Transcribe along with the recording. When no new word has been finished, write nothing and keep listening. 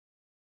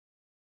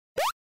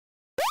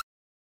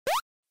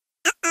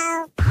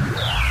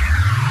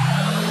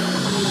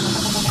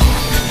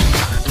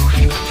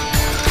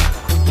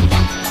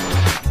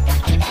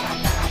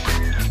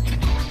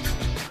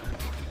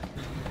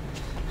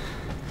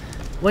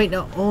Wait,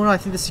 no. Oh no, I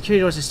think the security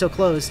doors are still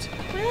closed.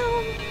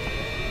 Well...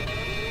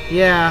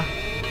 Yeah.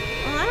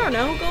 Well, I don't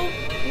know. Go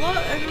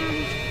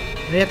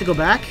look. They have to go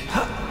back?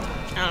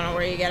 I don't know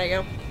where you gotta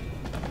go.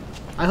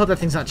 I hope that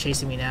thing's not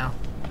chasing me now.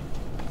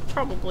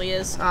 Probably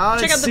is. Oh,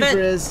 Check it out the super vent.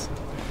 is.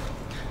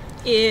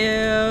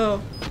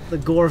 Ew. The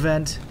gore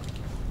vent.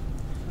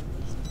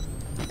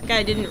 The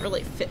guy didn't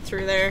really fit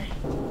through there.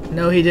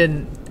 No, he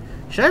didn't.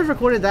 Should I have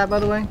recorded that, by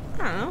the way?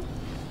 I don't know.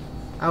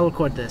 I'll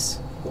record this.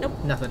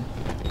 Nope. Nothing.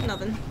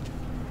 Nothing.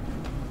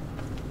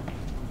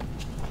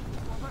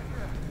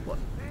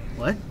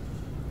 What?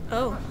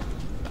 Oh.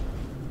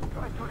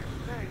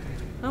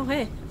 Oh,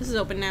 hey. This is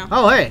open now.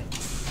 Oh, hey.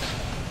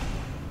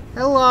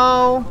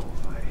 Hello. I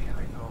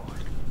know.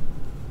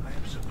 I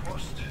am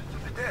supposed to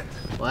be dead.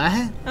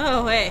 What?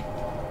 Oh, hey.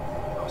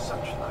 No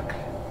such luck.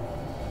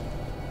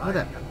 What the?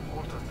 I am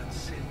older than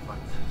sin, but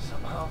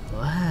somehow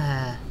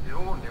What? the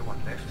only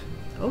one left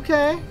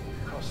Okay.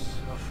 because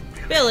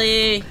of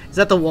Billy. Is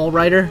that the wall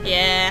rider?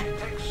 Yeah. He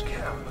takes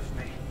care of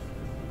me.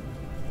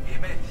 He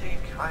may think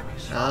I'm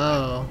his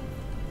father. Oh.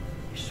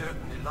 He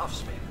certainly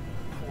loves me.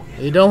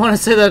 Poor You don't want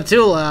to say that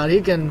too loud. He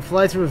can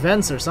fly through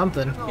vents or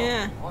something. idiot.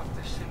 Yeah. What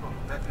the symbol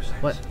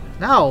represents. What?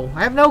 No,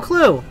 I have no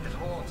clue. It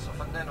holds of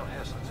a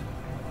nanohazard.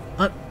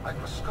 Uh,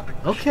 Microscopic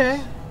okay.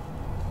 machines.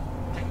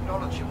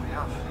 Technology we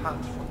have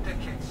had for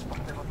decades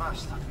but never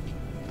mastered.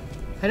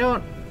 I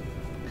don't...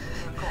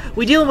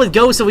 We dealing with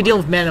ghosts or we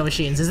dealing with nano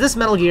machines? Is this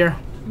Metal Gear?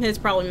 It's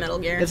probably Metal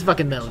Gear. It's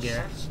fucking Metal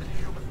Gear. Cells in the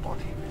human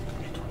body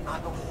into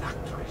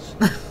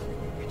nanofactories.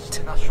 It's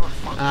the natural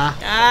function.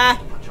 Ah.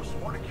 To produce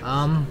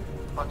molecules,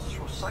 but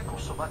through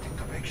psychosomatic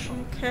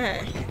direction, Okay.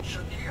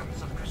 engineer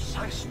the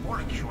precise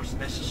molecules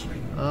necessary.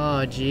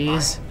 Oh,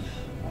 jeez.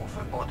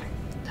 Over body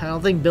I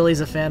don't think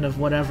Billy's a fan of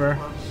whatever.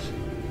 was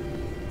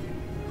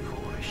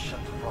foolish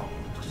and wrong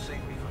to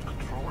think we could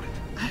control it.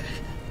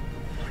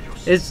 To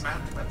use It's-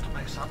 madmen to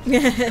make something. I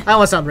don't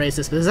want to sound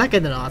racist, but is that guy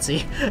the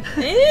Nazi?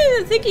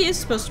 I think he is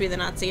supposed to be the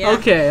Nazi, yeah.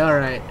 Okay,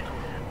 alright.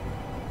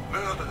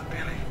 Murder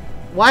Billy.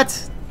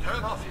 What?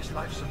 Turn off his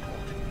life support.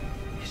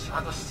 His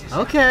anesthesia.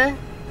 Okay.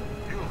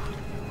 You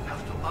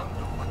have to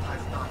undo what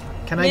I've done.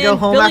 Can I Man, go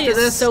home Billy after is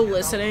this? so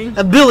listening.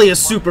 Billy is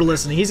super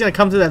listening. He's gonna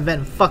come through that vent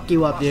and fuck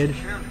you up, dude.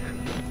 Kill him.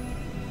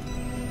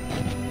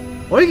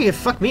 Or he could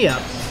fuck me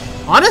up.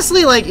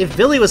 Honestly, like, if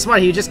Billy was smart,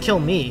 he would just kill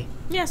me.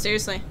 Yeah,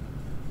 seriously.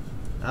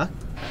 Huh?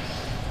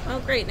 Oh,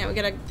 great. Now we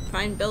gotta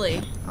find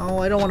Billy. Oh,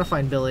 I don't want to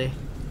find Billy.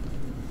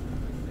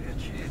 They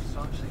achieved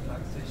something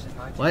like this in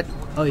What?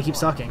 Oh, he keeps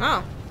talking.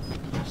 Oh.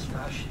 Those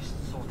fascists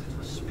thought it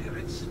was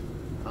spirits.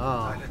 Oh.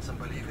 I let them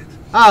believe it.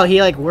 Oh,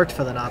 he, like, worked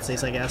for the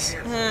Nazis, I guess.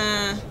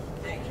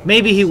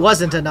 Maybe he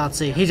wasn't a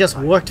Nazi. He just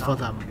worked for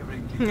them.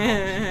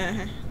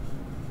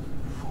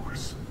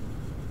 Fools.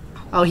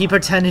 Oh, he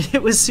pretended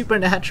it was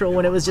supernatural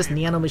when it was just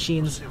nano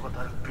machines. See what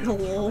I've built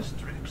Oh. from his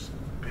dreams.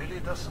 Billy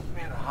doesn't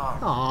mean harm.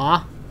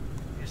 Aww.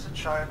 He's a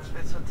child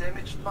with a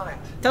damaged mind.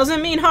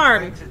 Doesn't mean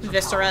harm.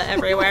 Viscera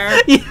everywhere.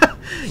 Yeah,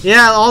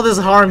 yeah, all this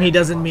harm he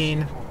doesn't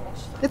mean.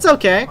 It's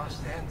okay. Must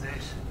end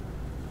this.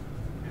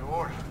 You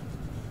all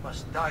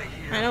must die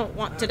here. I don't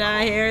want to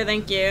die here,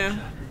 thank you.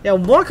 Yeah,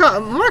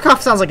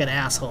 Markov sounds like an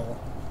asshole.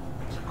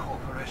 The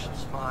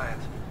corporation's mind.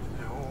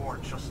 They're all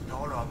just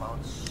dollar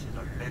amounts in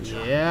a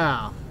ledger.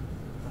 Yeah.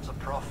 And the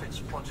profits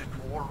Project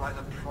War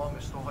Rider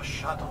promised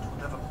overshadowed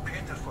whatever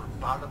pitiful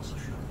balance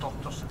of your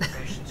doctors and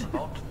patients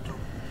amounted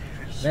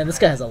to. Man, this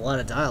guy has a lot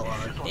of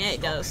dialogue. Yeah, he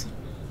does.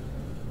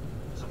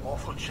 The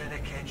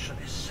morphogenic engine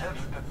is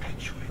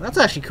self-perpetuating. That's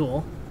actually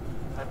cool.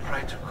 I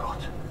pray to God.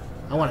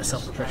 I want a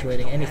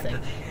self-perpetuating anything.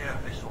 That here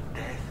is of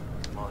death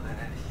more than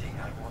anything.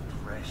 I want to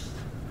rest.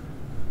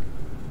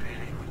 Billy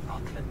will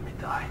not let me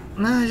die.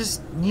 No,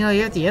 just, you know,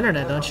 you have the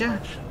internet, don't you?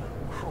 Imagine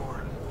how cruel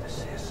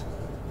this is.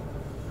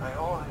 I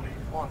only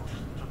want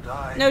to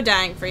die. No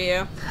dying for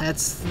you.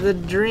 That's the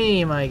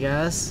dream, I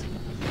guess.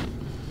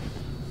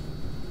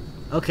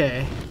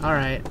 Okay,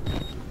 alright.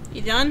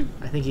 You done?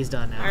 I think he's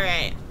done now.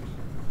 Alright.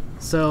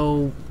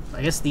 So,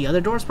 I guess the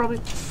other door's probably...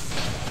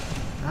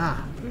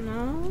 Ah.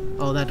 No.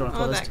 Oh, that door Oh,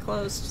 closed. that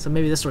closed. So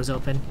maybe this door's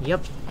open.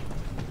 Yep.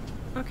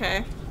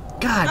 Okay.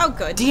 God Oh,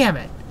 good. damn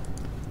it.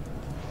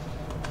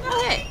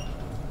 Oh, hey.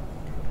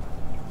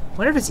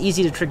 Wonder if it's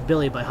easy to trick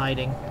Billy by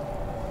hiding.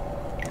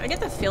 I get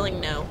the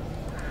feeling no.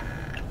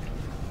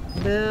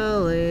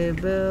 Billy,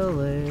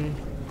 Billy.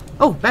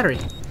 Oh, battery.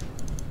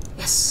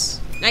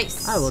 Yes.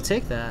 Nice. I will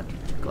take that.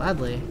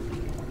 Gladly.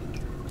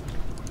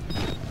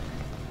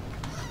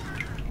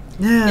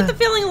 I get the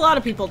feeling a lot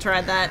of people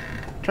tried that.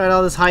 Tried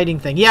all this hiding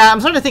thing. Yeah, I'm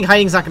starting to think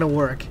hiding's not gonna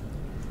work.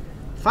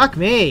 Fuck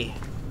me.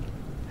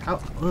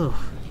 How? Ooh.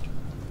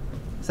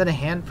 Is that a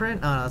handprint?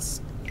 Oh, no,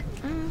 it's...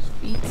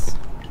 Feet.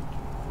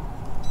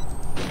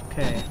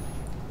 Okay.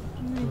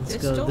 Let's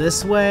go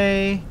this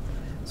way.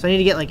 So I need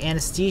to get, like,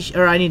 anesthesia...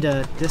 Or I need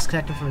to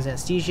disconnect him from his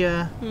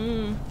anesthesia.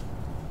 Hmm.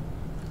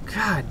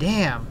 God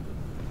damn.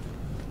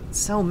 It's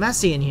so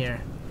messy in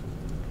here.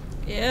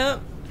 Yep.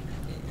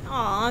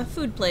 Aw,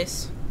 food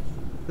place.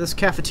 This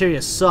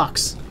cafeteria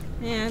sucks.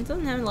 Yeah, it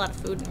doesn't have a lot of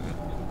food.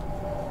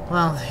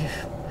 Well,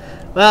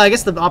 Well, I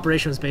guess the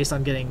operation was based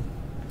on getting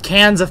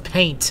cans of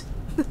paint.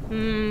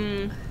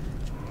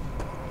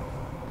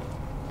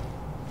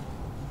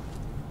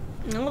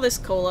 All this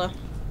cola.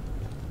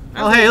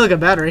 Oh, hey, look, a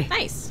battery.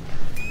 Nice.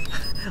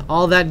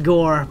 All that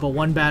gore, but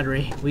one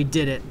battery. We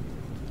did it.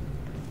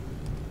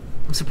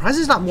 I'm surprised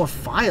there's not more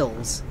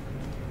files.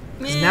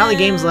 Because now the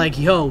game's like,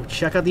 yo,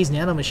 check out these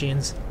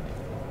nanomachines.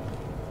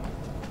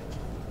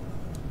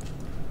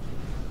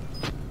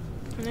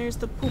 And there's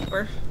the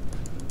pooper.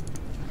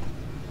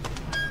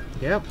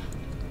 Yep.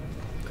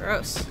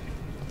 Gross.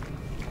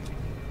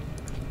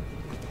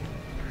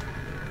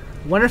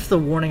 Wonder if the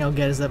warning I'll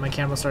get is that my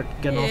camera will start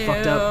getting all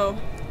fucked up.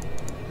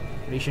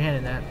 Raise your hand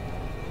in that.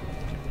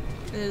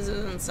 This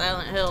isn't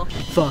Silent Hill.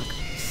 Fuck.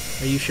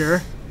 Are you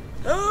sure?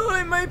 Oh,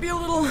 it might be a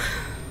little...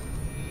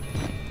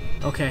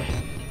 Okay.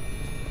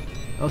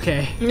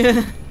 Okay.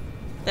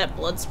 That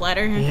blood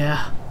splatter.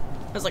 Yeah.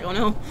 I was like, oh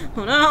no.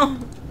 Oh no.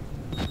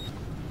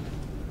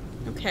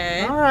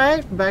 Okay.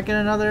 Alright, back in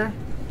another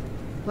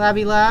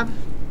labby lab.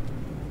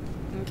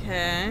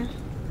 Okay.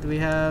 Do we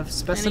have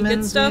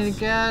specimens we need to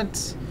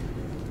get?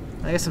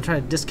 I guess I'm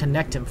trying to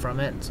disconnect him from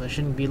it, so I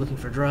shouldn't be looking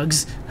for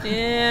drugs.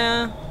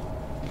 Yeah.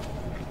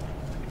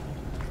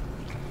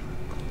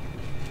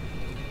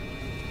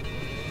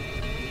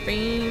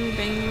 Bing, bing,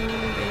 bing.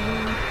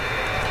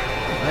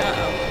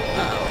 Uh-oh.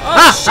 Uh-oh.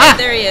 Oh, shit,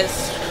 there he is.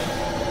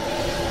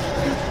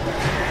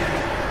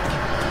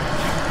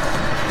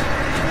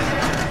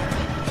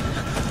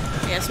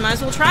 I guess might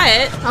as well try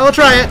it. I will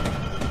try it.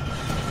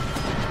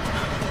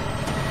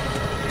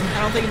 I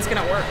don't think it's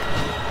gonna work.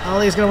 I don't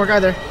think it's gonna work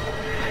either.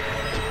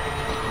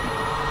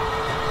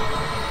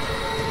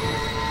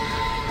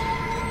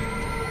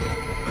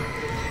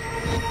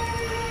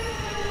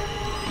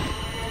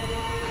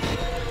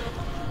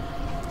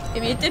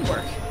 Maybe it did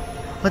work.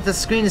 But the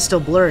screen is still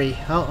blurry.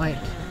 Oh, wait.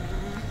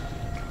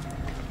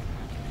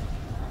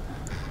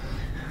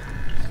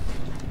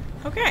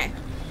 Okay.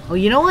 Oh,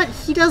 you know what?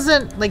 He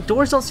doesn't... Like,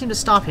 doors don't seem to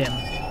stop him.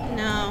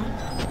 No.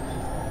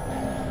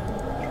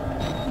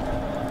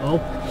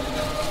 Oh.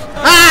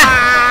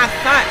 Ah!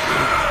 Fuck.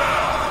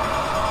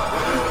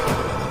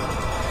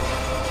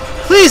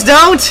 Please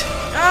don't!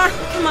 Ah,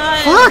 come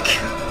on. Fuck!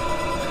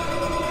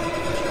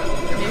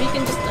 Maybe you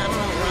can just, I don't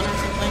know, run or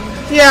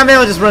something. Yeah, maybe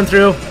I'll just run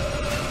through.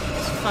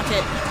 Just fuck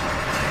it.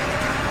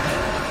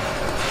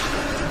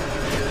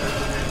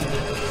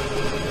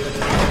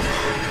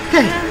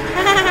 Okay.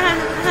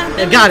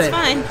 I got it.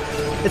 Fine.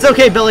 It's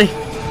okay, Billy.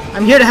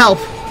 I'm here to help.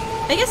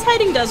 I guess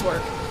hiding does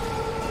work.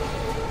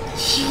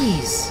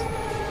 Jeez.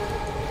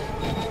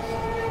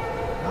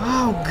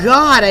 Oh,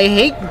 God. I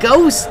hate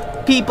ghost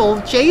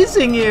people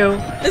chasing you.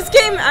 This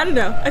game, I don't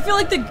know. I feel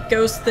like the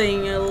ghost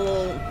thing a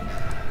little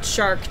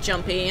shark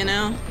jumpy, you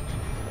know?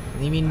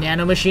 You mean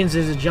nanomachines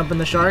is a jump in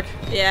the shark?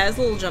 Yeah, it's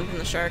a little jump in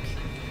the shark.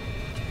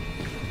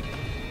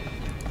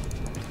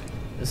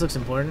 This looks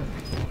important.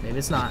 Maybe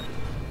it's not.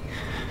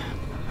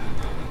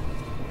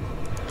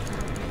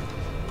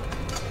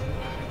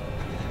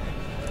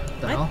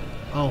 The hell?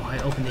 Oh, I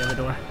opened the other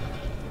door.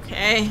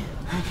 Okay.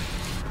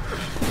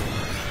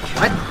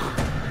 What?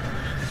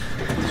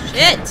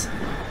 Shit!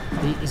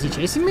 Is he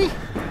chasing me?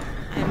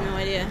 I have no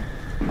idea.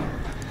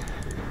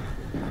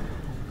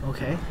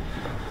 Okay.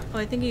 Oh,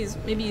 I think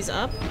maybe he's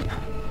up?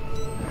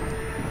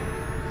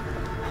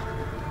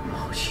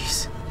 Oh,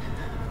 jeez.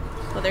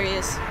 Oh, there he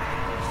is.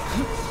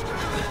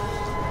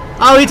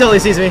 Oh, he totally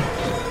sees me.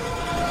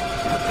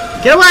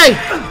 Get away!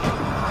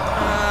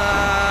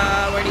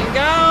 Where do you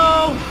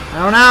go? I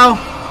don't know.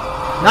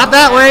 Not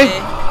that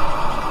way.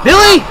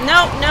 Billy!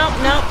 Nope, nope,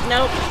 nope,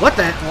 nope. What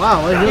the?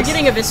 Wow. You're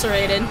getting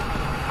eviscerated.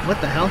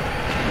 What the hell?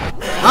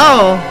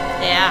 Oh.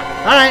 Yeah.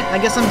 Alright, I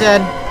guess I'm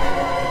dead.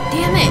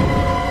 Damn it.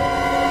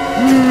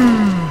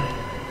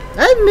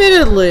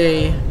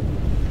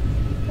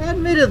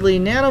 Admittedly,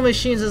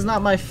 nanomachines is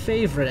not my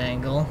favorite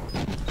angle.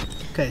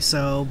 Okay,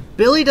 so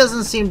Billy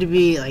doesn't seem to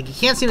be, like, you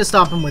can't seem to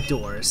stop him with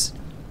doors.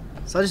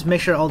 So I'll just make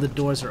sure all the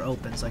doors are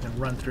open so I can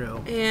run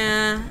through.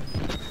 Yeah.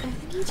 I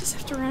think you just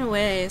have to run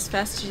away as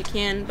fast as you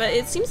can. But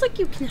it seems like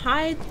you can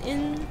hide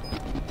in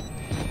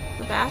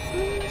the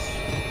bathrooms.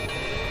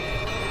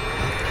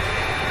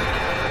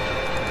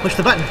 Push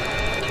the button.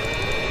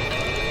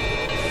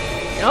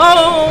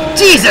 No!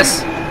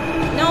 Jesus!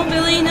 No,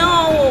 Billy,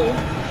 no!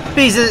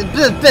 Jesus,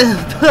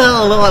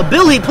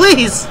 Billy,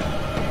 please!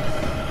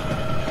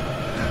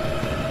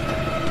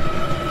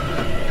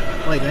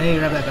 Wait, do I need to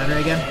grab that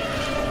battery again?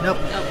 Nope.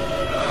 Nope.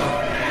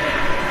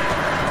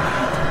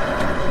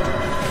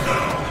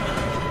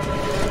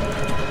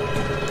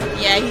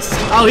 Yeah, he's...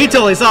 Oh, he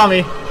totally saw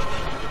me.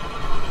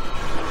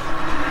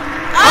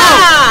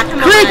 Ah! Come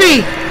on.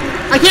 Creepy!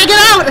 I can't get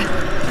out!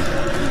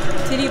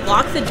 Did he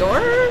lock the door?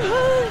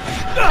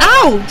 What?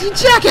 Ow! You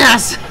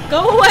jackass!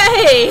 Go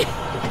away!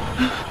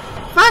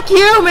 Fuck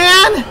you,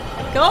 man!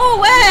 Go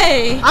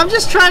away! I'm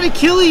just trying to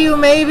kill you,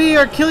 maybe,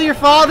 or kill your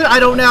father. I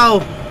don't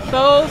know.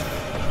 Both.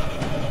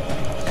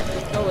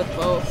 Go with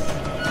both.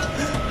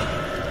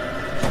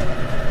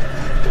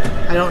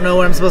 I don't know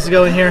where I'm supposed to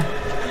go in here.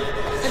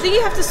 I think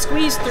you have to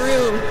squeeze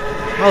through.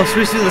 Oh,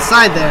 switch to the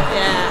side there.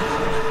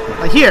 Yeah.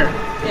 Like here.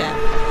 Yeah.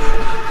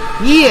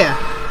 Yeah.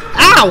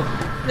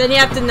 Ow! Then you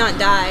have to not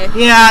die.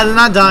 Yeah,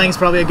 not dying is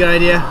probably a good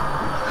idea.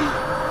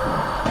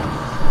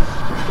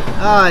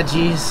 Ah,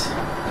 jeez.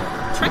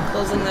 Try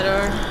closing the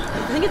door.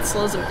 I think it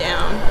slows him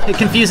down. It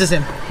confuses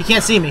him. He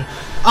can't see me.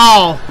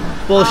 Oh,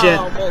 bullshit.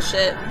 Oh,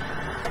 bullshit.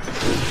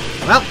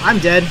 Well, I'm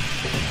dead.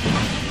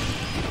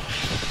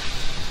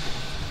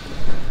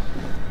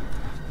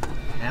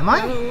 Am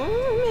I?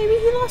 Oh, maybe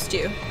he lost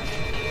you.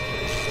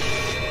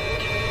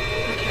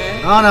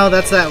 Okay. Oh no,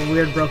 that's that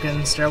weird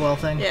broken stairwell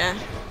thing. Yeah.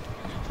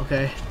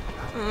 Okay.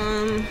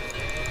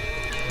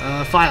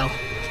 File. File.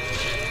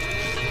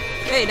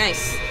 Okay,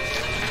 nice.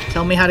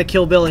 Tell me how to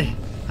kill Billy.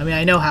 I mean,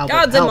 I know how. Gods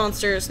but and help.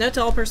 monsters. Note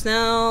to all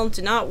personnel: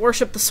 do not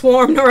worship the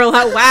swarm nor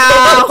allow.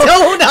 Wow.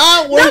 Do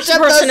not worship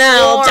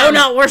personnel. the swarm. Do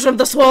not worship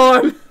the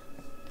swarm.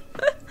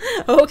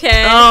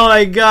 Okay. Oh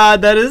my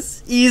god, that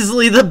is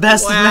easily the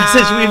best Wow.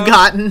 message we've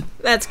gotten.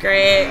 That's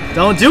great.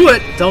 Don't do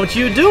it. Don't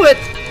you do it.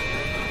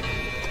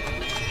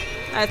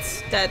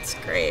 That's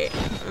great.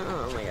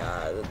 Oh my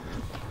god.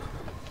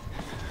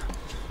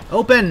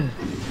 Open.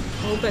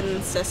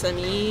 Open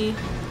sesame.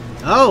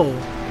 Oh,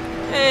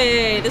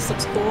 Hey, this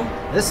looks cool.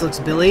 this looks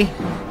Billy.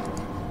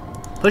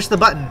 Push the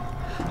button.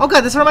 Oh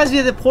god, this reminds me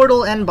of the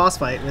Portal end boss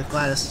fight with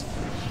Gladys.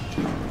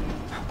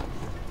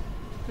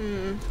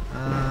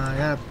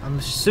 I'm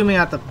assuming I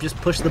have to just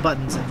push the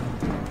buttons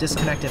and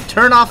disconnect him.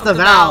 Turn off the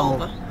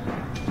valve.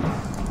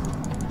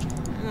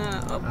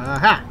 Oh,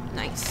 Aha.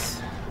 nice.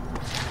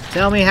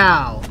 Tell me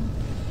how.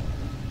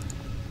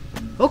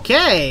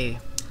 Okay.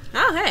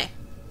 Oh, hey.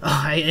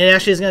 Oh, it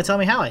actually is going to tell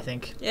me how, I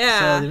think.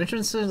 Yeah. So the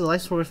entrance to the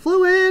life support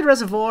fluid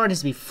reservoir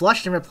needs to be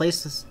flushed and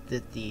replaced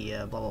with the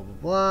blah, blah, blah,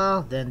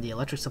 blah. Then the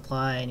electric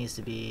supply needs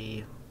to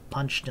be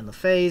punched in the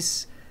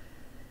face.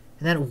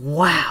 And then,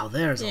 wow,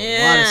 there's a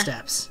lot of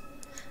steps.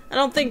 I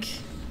don't think...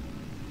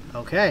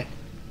 Okay.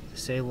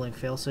 Disabling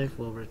failsafe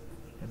will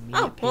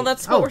Oh, well,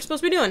 that's what we're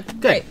supposed to be doing.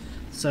 Good. Great.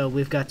 So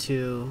we've got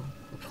to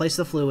replace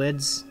the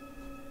fluids.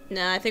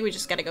 Nah, I think we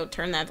just gotta go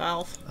turn that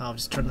valve. I'll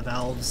just turn the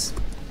valves.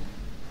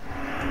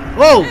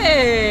 Whoa!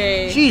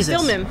 Hey! Jesus!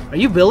 Film him. Are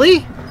you Billy?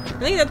 I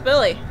think that's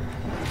Billy.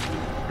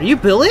 Are you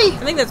Billy? I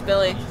think that's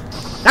Billy.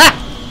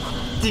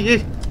 Ah! Do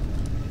you...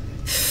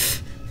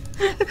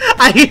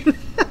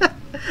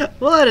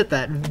 We'll edit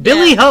that.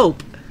 Billy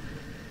Hope!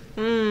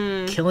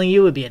 Killing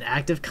you would be an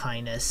act of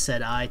kindness,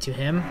 said I to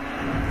him.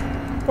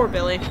 Poor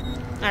Billy.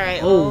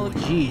 Alright, Oh,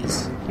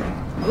 jeez.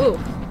 Ooh,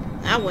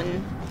 that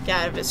one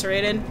got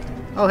eviscerated.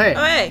 Oh, hey.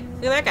 Oh, hey,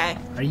 look at that guy.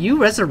 Are you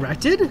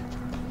resurrected?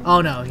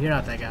 Oh, no, you're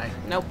not that guy.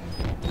 Nope.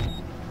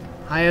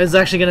 I was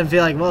actually gonna be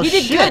like, well, He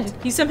did shit. good.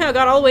 He somehow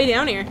got all the way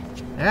down here.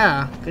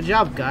 Yeah, good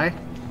job, guy.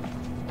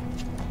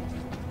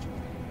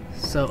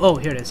 So, oh,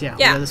 here it is. Yeah,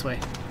 Yeah. we'll go this way.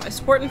 A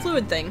support and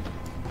fluid thing.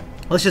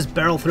 Let's just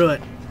barrel through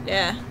it.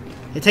 Yeah.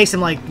 It takes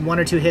him like 1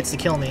 or 2 hits to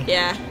kill me.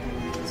 Yeah.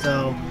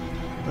 So,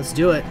 let's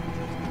do it.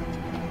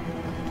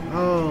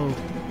 Oh,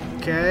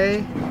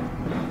 okay.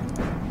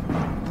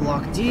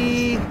 Block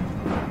D.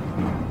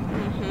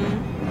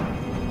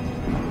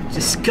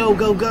 Just go,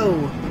 go, go.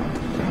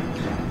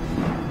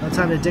 No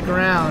time to dick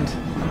around.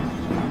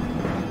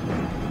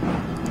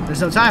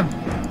 There's no time.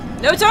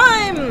 No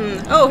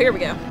time! Oh, here we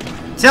go.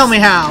 Tell me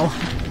how.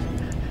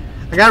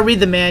 I gotta read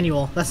the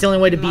manual. That's the only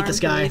way to beat this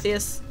guy.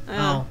 Prometheus.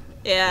 Oh.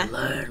 Yeah.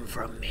 Learn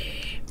from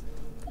me.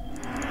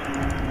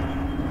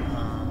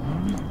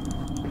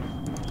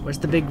 Where's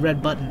the big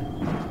red button?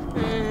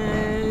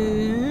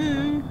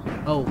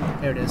 Oh,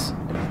 there it is.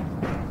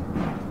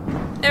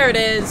 There it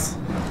is.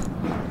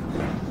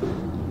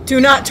 Do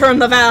not turn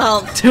the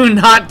valve. Do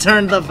not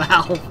turn the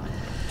valve.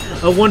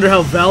 I wonder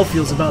how Val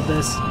feels about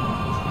this.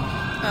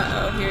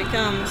 Uh-oh, here he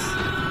comes.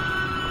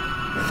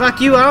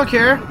 Fuck you, I don't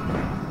care.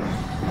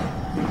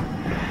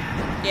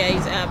 Yeah,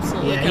 he's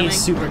absolutely Yeah, coming.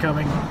 he's super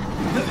coming.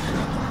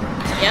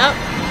 Yep.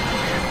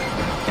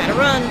 Gotta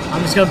run.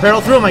 I'm just gonna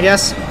barrel through him, I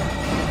guess.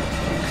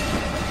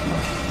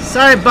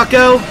 Sorry,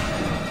 bucko.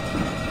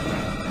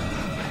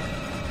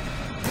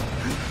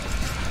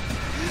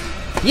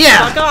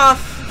 Yeah! Fuck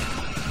off.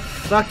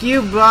 Fuck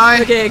you, bye.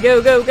 Okay,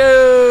 go, go,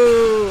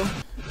 go.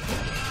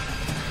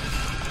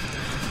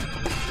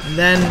 And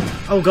then,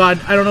 oh god,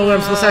 I don't know what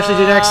I'm supposed to actually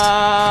do next.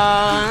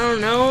 I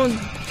don't know.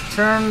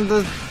 Turn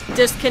the...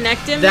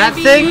 Disconnect him, That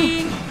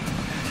maybe? thing?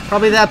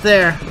 Probably that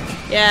there.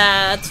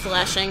 Yeah, that's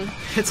flashing.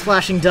 It's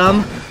flashing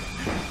dumb.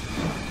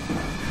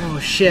 Oh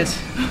shit.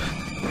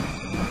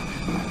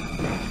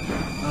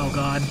 Oh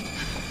god.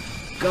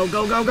 Go,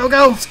 go, go, go,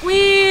 go!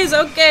 Squeeze!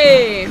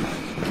 Okay.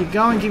 Keep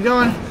going, keep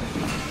going.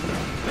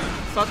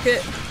 Fuck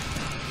it.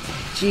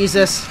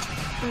 Jesus.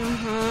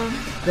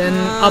 Then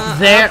up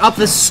there, up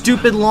the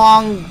stupid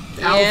long...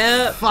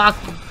 Yep. Fuck.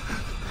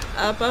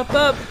 Up, up,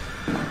 up.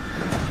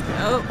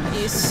 Oh,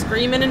 he's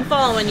screaming and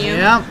following you.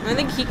 Yep. I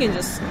think he can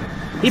just...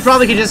 He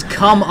probably could just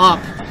come up.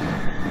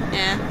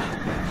 Yeah.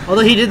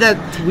 Although he did that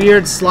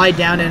weird slide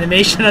down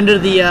animation under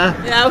the, Yeah,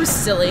 that was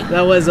silly.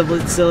 That was a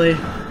bit silly.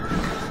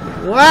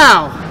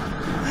 Wow!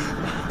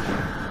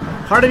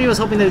 Part of me was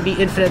hoping there would be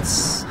infinite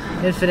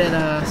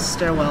infinite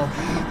stairwell.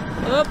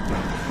 Oop.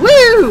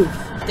 Woo!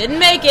 Didn't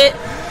make it.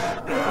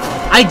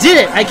 I did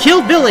it! I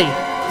killed Billy!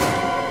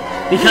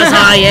 Because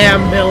I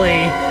am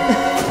Billy!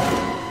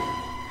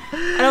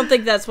 I don't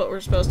think that's what we're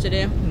supposed to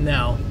do.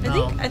 No.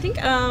 I think,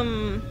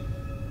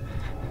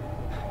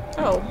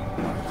 Oh.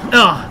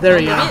 Oh, there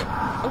we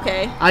go.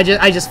 Okay. I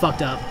just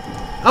fucked up.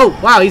 Oh,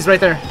 wow, he's right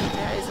there.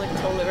 Yeah, he's like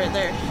totally right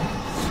there.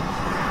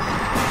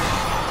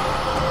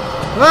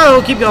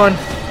 Whoa, keep going.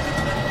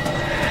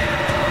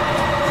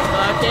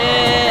 Fuck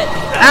it.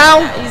 Ow!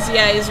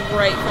 Yeah, he's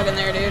right fucking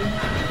there, dude.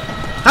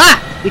 Ah!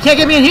 You can't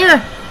get me in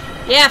here!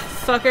 Yeah,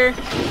 fucker.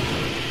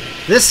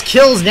 This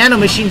kills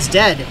nanomachines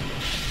dead.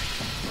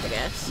 I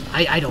guess.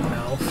 I don't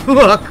know.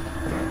 Look.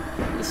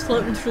 He's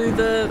floating through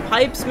the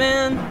pipes,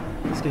 man.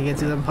 Just gonna get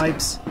through them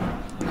pipes.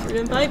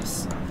 Through them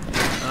pipes.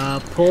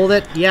 Pulled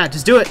it. Yeah,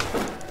 just do it.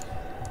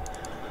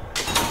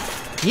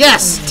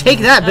 Yes! Take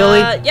that, Billy!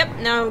 Yep,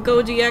 now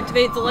go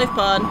deactivate the life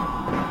pod.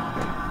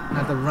 I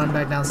have to run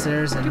back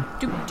downstairs and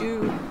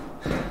Do.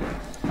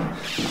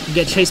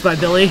 get chased by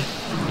Billy.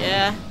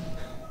 Yeah.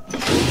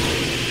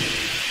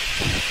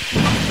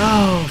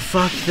 Oh,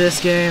 fuck this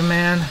game,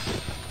 man.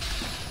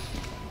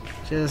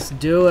 Just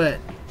do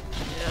it.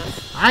 Yeah.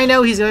 I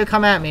know he's gonna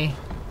come at me.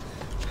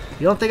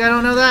 You don't think I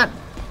don't know that?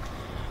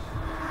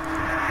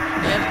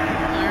 Yep.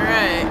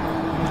 Alright.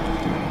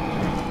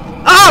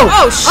 Oh!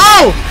 Oh, shit!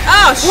 Oh!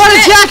 Oh, shit! What a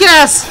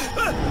jackass!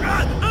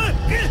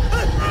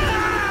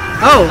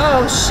 Oh!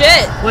 Oh,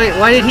 shit! Wait,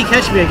 why did he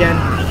catch me again?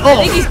 I Oh!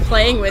 think he's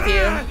playing with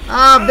you.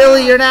 Ah,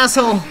 Billy, you're an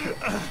asshole.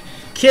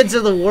 Kids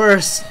are the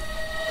worst.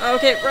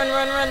 Okay, run.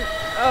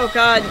 Oh,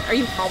 God. Are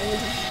you hobbled?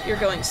 You're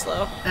going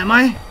slow. Am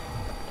I?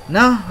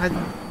 No,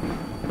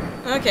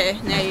 Okay,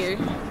 now you're...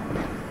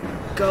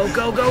 Go.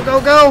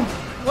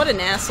 What an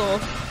asshole.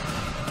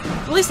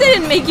 At least they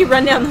didn't make you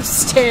run down those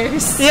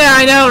stairs. Yeah,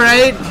 I know,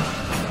 right?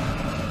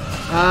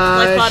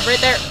 Life pod,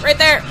 right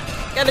there.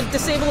 Gotta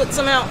disable it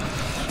somehow.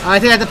 I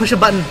think I have to push a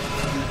button.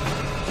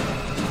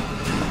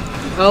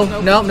 Oh,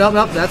 Nope.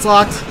 nope, that's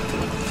locked.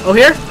 Oh,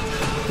 here?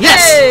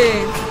 Yes!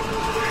 Hey!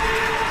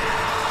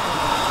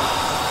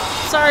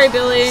 Sorry,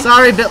 Billy.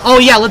 Sorry, Bill. Oh,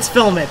 yeah, let's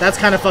film it. That's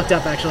kind of fucked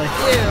up, actually.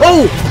 Ew.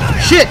 Oh,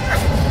 shit!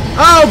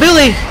 Oh,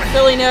 Billy!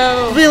 Billy,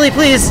 no. Billy,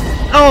 please!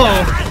 Oh!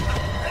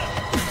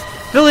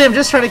 Billy, I'm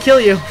just trying to kill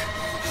you.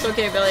 It's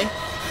okay, Billy.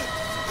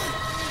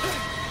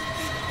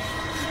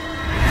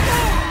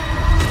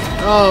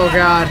 Oh,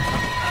 God.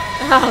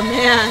 Oh,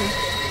 man.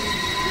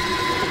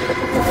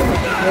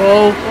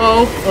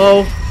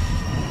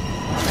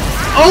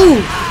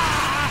 Oh!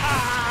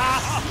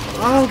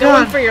 Oh,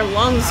 Going God. for your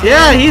lungs,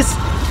 Yeah, man.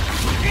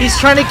 he's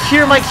trying to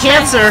cure my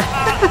cancer.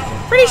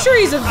 Pretty sure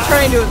he's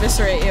trying to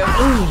eviscerate you.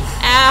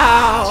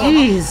 Ow.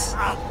 Jeez.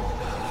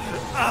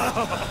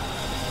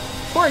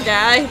 Poor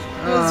guy.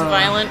 He was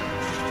violent.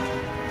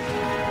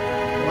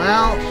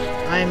 Well,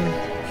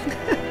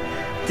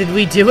 Did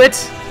we do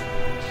it?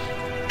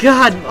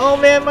 God, oh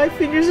man, my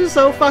fingers are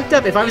so fucked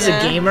up. If I was a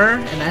gamer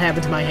and that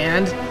happened to my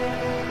hand,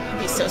 I'd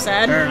be so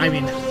sad. or I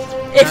mean,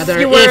 If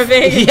you were a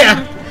vegan.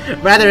 Yeah,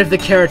 rather if the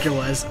character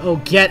was. Oh,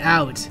 get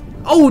out.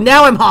 Oh,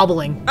 now I'm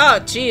hobbling. Oh,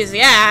 jeez,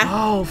 yeah.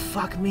 Oh,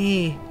 fuck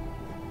me.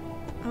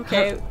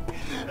 Okay.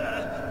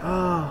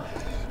 Oh,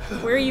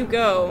 Where you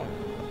go?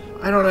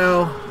 I don't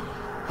know.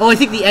 Oh, I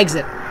think the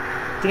exit.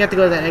 I think I have to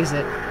go to that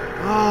exit.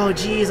 Oh,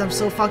 jeez, I'm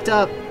so fucked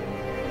up.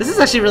 This is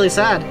actually really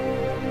sad.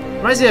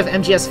 Reminds me of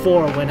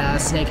MGS4 when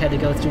Snake had to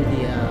go through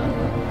the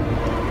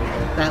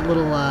that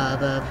little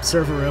the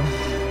server room.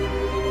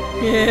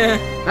 Yeah.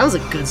 That was a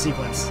good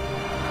sequence.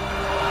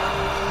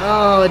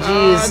 Oh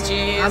jeez. Oh,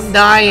 jeez. I'm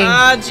dying.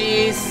 Oh,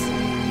 jeez.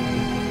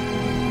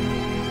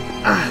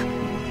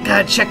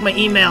 Gotta check my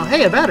email.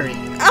 Hey, a battery.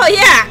 Oh,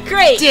 yeah,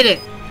 great. Did it.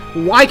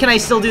 Why can I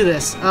still do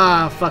this?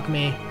 Ah, fuck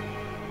me.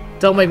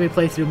 Don't make me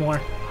play through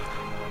more.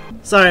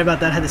 Sorry about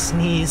that. I had to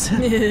sneeze. I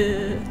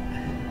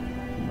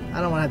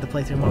don't want to have to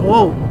play through more.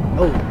 Whoa.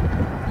 Oh.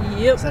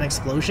 Yep. Is that an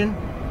explosion?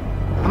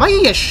 Am I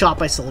gonna get shot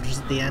by soldiers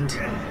at the end?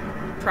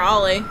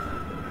 Probably.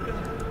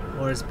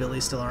 Or is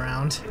Billy still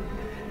around?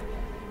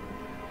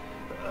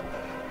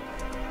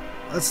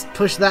 Let's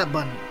push that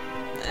button.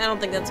 I don't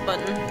think that's a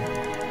button.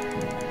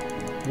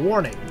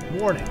 Warning.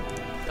 Warning.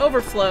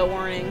 Overflow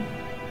warning.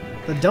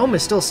 The dome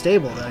is still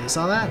stable, though. You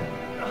saw that?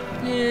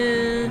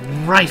 Yeah.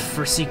 Rife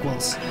for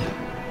sequels.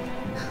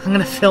 I'm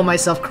gonna film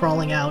myself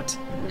crawling out.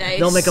 Nice.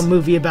 They'll make a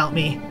movie about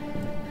me.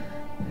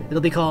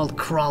 It'll be called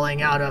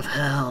Crawling Out of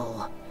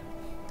Hell.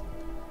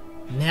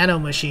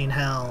 Nanomachine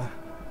Hell.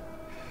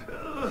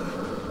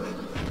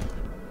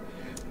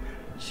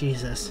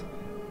 Jesus.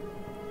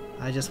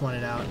 I just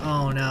wanted out.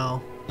 Oh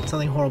no.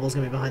 Something horrible's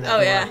gonna be behind that door.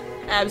 Oh, yeah.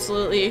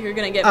 Absolutely. You're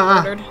gonna get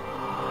murdered. Will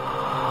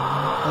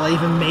I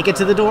even make it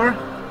to the door?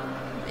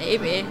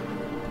 Maybe.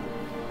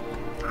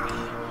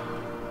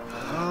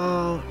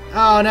 Oh.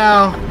 Oh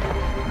no.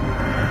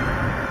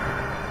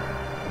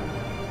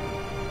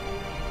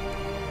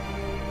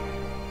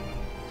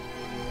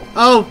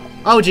 Oh.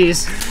 Oh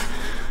jeez.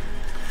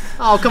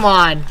 Oh, come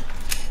on.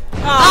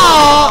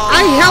 Oh,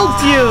 I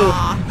helped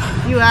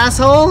you! You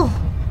asshole!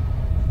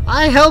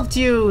 I helped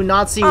you,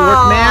 Nazi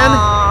workman.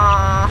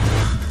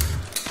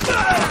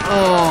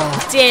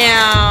 Oh.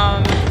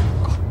 Damn.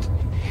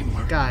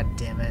 God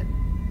damn it.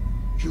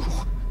 You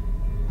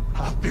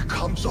have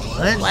become the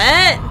What? What?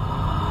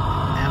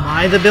 Am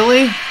I the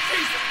Billy?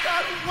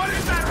 What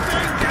is that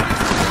thing?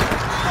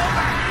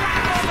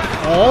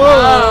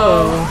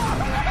 Oh.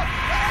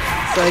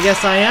 So I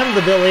guess I am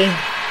the Billy.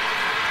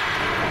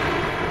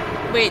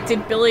 Wait,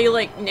 did Billy,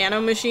 like,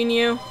 nanomachine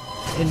you?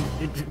 And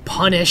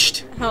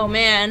punished. Oh,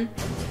 man.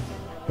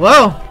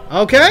 Whoa.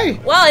 Okay.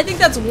 Well, I think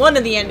that's one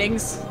of the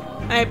endings.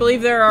 I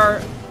believe there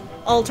are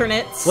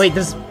alternates. Wait,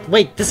 this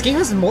game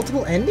has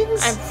multiple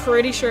endings? I'm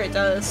pretty sure it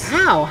does.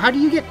 How? How do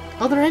you get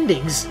other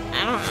endings?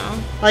 I don't know.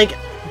 Like,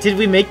 did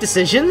we make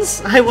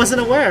decisions? I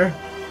wasn't aware.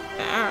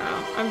 I don't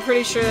know. I'm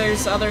pretty sure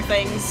there's other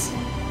things.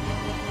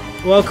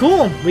 Well,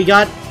 cool. We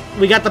got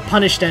the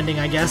punished ending,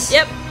 I guess.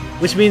 Yep.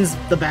 Which means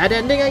the bad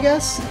ending, I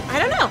guess? I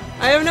don't know.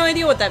 I have no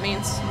idea what that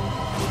means.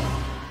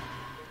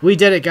 We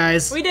did it,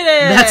 guys. We did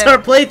it! That's our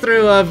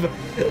playthrough of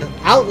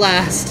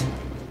Outlast.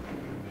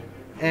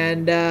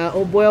 And,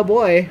 oh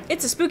boy.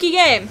 It's a spooky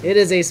game.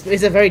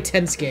 It's a very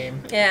tense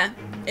game. Yeah.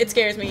 It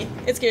scares me.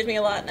 It scares me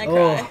a lot, and I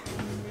Oh. cry.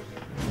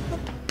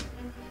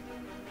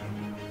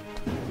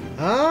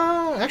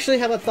 Actually,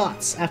 how about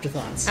thoughts?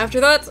 Afterthoughts.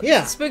 Afterthoughts?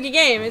 Yeah. It's a spooky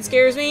game. It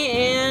scares me,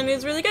 and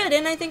it's really good,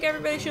 and I think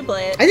everybody should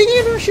play it. I think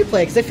everyone should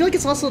play, because I feel like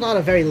it's also not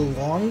a very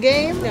long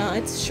game. No,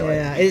 it's short.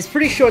 Yeah, it's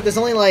pretty short. There's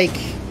only like,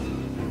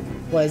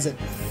 what is it,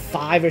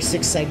 5 or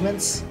 6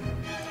 segments?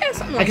 Yeah,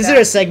 something I like consider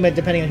a that. segment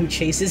depending on who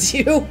chases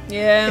you.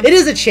 Yeah. It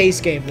is a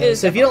chase game, though, It is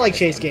so if you don't like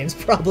definitely chase games,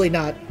 probably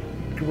not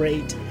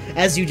great,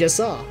 as you just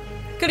saw.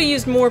 Could have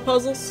used more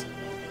puzzles.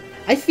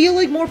 I feel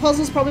like more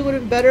puzzles probably would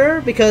have been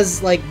better,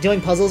 because, like, doing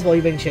puzzles while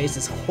you're being chased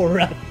is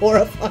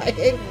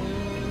horrifying.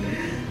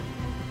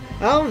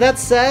 That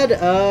said,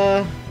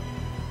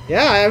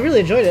 yeah, I really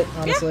enjoyed it,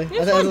 honestly. Yeah, it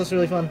was I thought fun. it was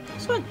really fun.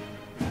 It's fun.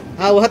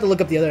 We'll have to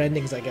look up the other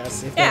endings, I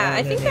guess. If there Yeah, are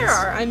I think there endings.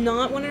 are. I'm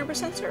not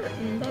 100%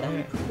 certain, but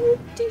I'm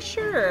pretty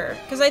sure.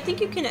 Because I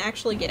think you can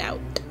actually get out.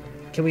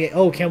 Can we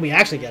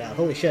actually get out?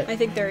 Holy shit. I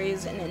think there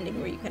is an ending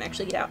where you can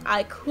actually get out.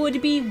 I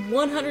could be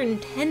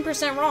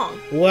 110% wrong.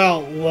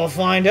 Well, we'll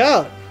find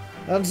out.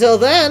 Until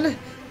then,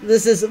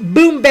 this is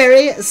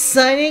BoomBerry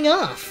signing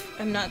off.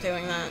 I'm not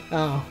doing that.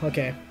 Oh,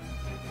 okay.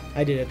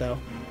 I did it, though.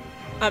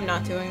 I'm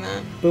not doing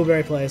that.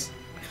 BoomBerry plays.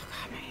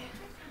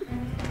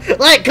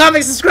 Like,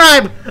 comment,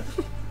 subscribe!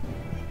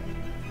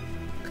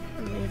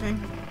 I'm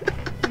leaving.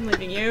 I'm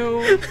leaving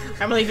you.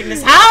 I'm leaving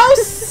this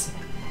house!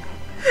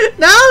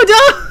 No,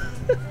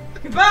 don't!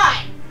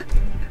 Goodbye!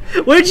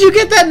 Where'd you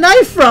get that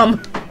knife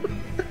from?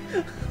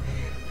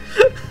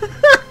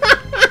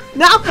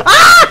 No!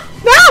 Ah!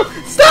 No!